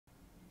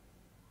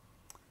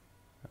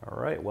All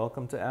right,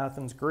 welcome to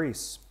Athens,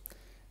 Greece.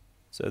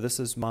 So this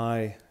is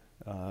my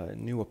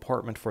new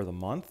apartment for the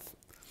month.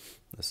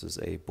 This is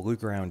a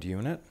Blueground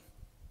unit.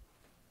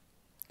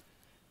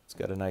 It's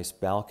got a nice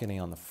balcony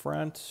on the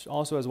front.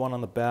 Also has one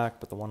on the back,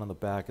 but the one on the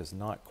back is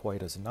not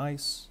quite as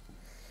nice.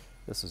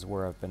 This is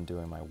where I've been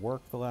doing my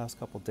work the last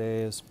couple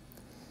days.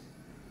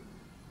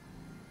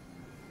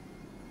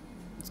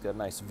 It's got a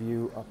nice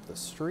view up the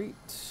street.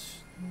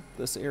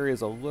 This area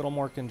is a little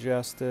more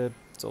congested.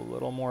 It's a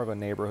little more of a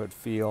neighborhood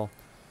feel.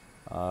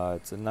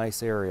 It's a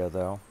nice area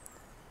though.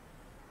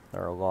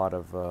 There are a lot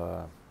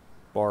of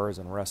bars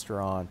and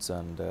restaurants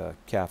and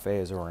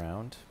cafes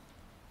around.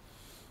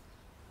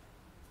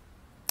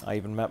 I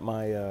even met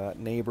my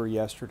neighbor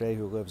yesterday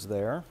who lives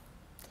there.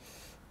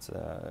 It's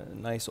a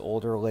nice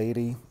older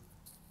lady,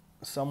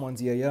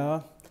 someone's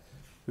yaya,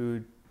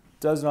 who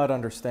does not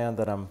understand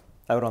that I'm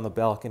out on the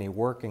balcony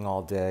working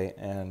all day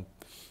and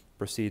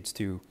proceeds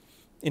to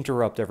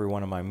interrupt every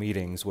one of my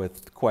meetings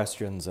with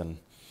questions and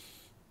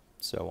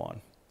so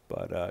on.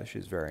 But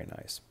she's very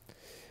nice.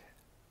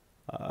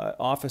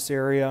 Office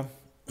area.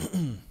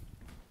 All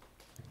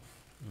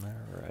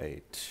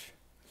right.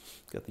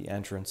 Got the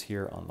entrance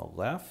here on the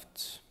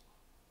left.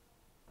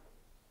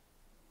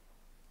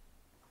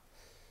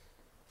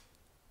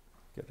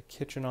 Got a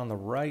kitchen on the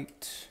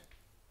right.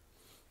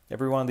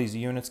 Every one of these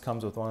units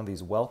comes with one of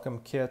these welcome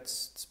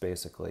kits. It's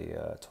basically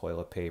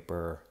toilet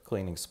paper,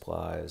 cleaning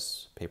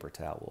supplies, paper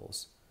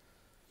towels.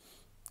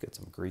 Get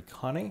some Greek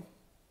honey.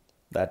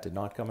 That did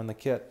not come in the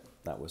kit.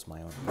 That was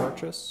my own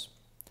purchase.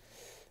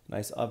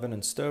 Nice oven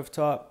and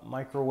stovetop,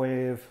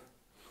 microwave,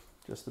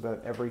 just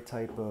about every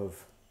type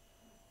of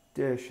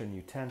dish and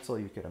utensil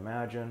you could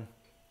imagine.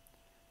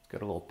 It's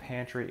got a little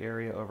pantry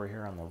area over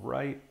here on the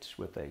right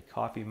with a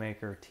coffee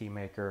maker, tea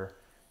maker,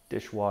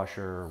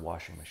 dishwasher,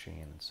 washing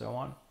machine, and so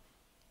on.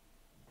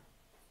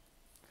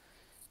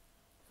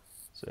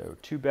 So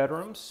 2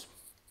 bedrooms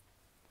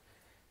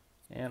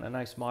and a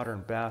nice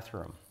modern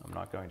bathroom. I'm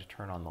not going to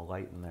turn on the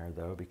light in there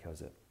though because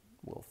it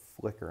will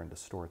flicker and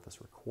distort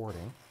this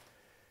recording.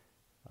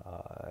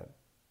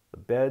 The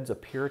beds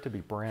appear to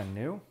be brand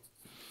new.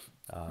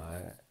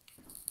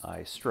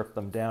 I stripped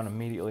them down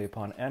immediately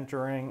upon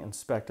entering,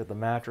 inspected the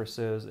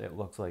mattresses. It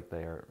looks like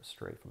they are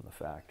straight from the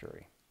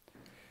factory.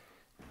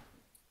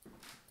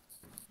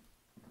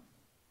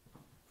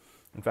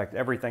 In fact,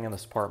 everything in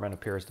this apartment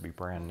appears to be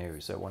brand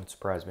new, so it wouldn't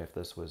surprise me if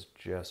this was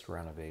just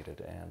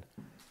renovated and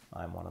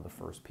I'm one of the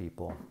first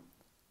people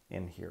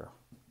in here.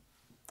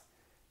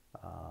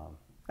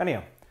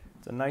 Anyhow,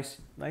 it's a nice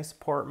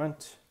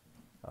apartment,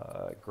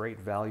 great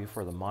value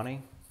for the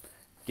money.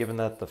 Given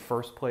that the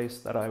first place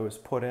that I was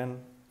put in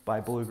by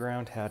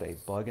Blueground had a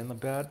bug in the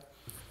bed,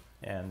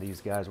 and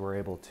these guys were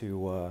able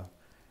to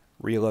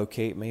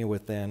relocate me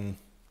within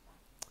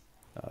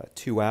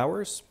 2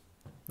 hours.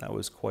 That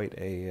was quite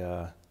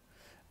a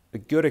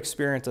good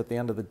experience at the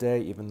end of the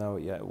day, even though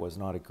it was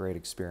not a great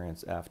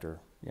experience after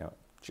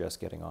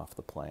just getting off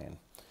the plane.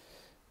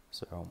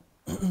 So,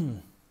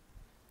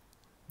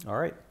 all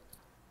right.